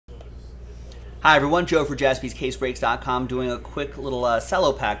Hi everyone, Joe for JaspysCaseBreaks.com doing a quick little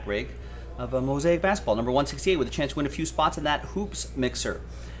cello pack break of a Mosaic basketball, number 168, with a chance to win a few spots in that hoops mixer.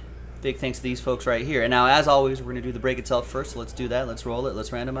 Big thanks to these folks right here. And now, as always, we're going to do the break itself first, so let's do that. Let's roll it.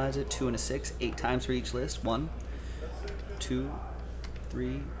 Let's randomize it. 2 and a 6, 8 times for each list. 1, 2,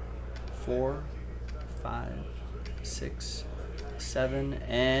 3, 4, 5, 6, 7,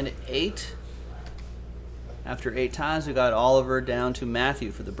 and 8. After 8 times, we got Oliver down to Matthew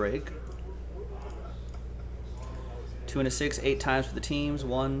for the break. 2 and a 6, 8 times for the teams.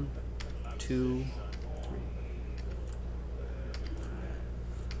 1, 2, 3,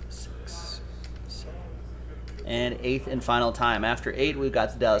 6, 7, and 8th and final time. After 8, we've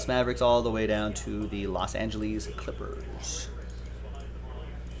got the Dallas Mavericks all the way down to the Los Angeles Clippers.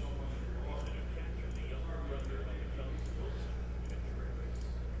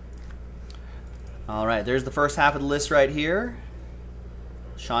 All right, there's the first half of the list right here.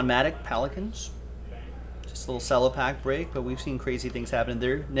 Sean Maddock, Pelicans. Just a little cello pack break, but we've seen crazy things happening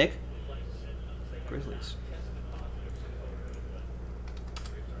there. Nick, Grizzlies.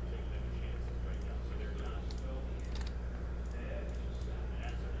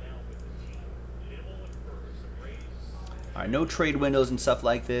 All right, no trade windows and stuff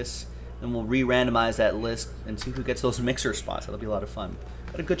like this. Then we'll re-randomize that list and see who gets those mixer spots. That'll be a lot of fun.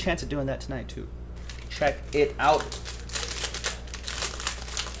 Got a good chance of doing that tonight, too. Check it out.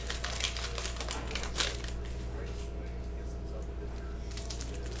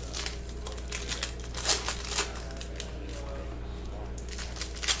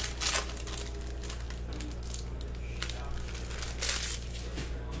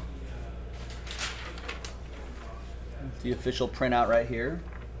 The official printout right here.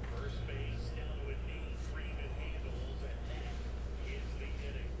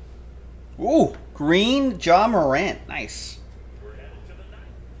 Ooh, green Ja Morant. Nice.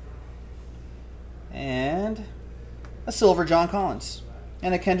 And a silver John Collins.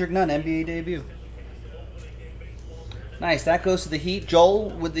 And a Kendrick Nunn NBA debut. Nice. That goes to the Heat.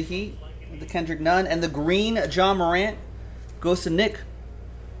 Joel with the Heat. With the Kendrick Nunn. And the green Ja Morant goes to Nick.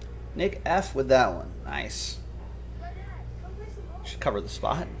 Nick F with that one. Nice. Should cover the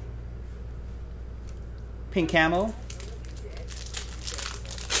spot. Pink camo.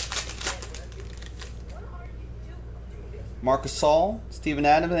 Marcus Saul, Steven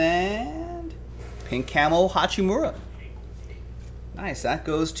Adams, and pink camo Hachimura. Nice. That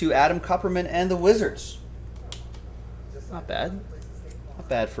goes to Adam Kupperman and the Wizards. Not bad. Not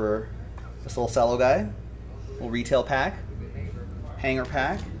bad for this little cello guy. Little retail pack. Hanger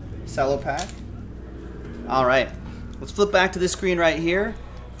pack. Cello pack. All right. Let's flip back to this screen right here.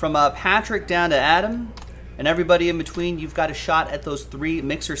 From Patrick down to Adam, and everybody in between, you've got a shot at those 3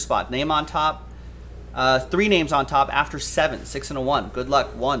 mixer spots. Name on top. 3 names on top after 7, 6 and a 1. Good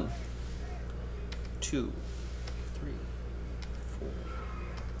luck. 1, 2, 3, 4,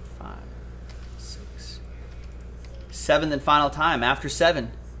 5, 6. 7th and final time after 7.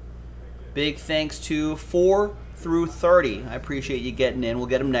 Big thanks to 4 through 30. I appreciate you getting in. We'll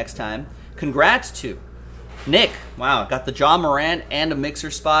get them next time. Congrats to Nick. Wow, got the Ja Morant and a mixer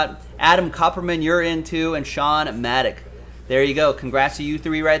spot. Adam Kupperman, you're in too, and Sean Maddock. There you go. Congrats to you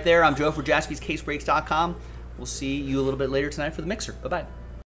 3 right there. I'm Joe for JaspysCaseBreaks.com. We'll see you a little bit later tonight for the mixer. Bye-bye.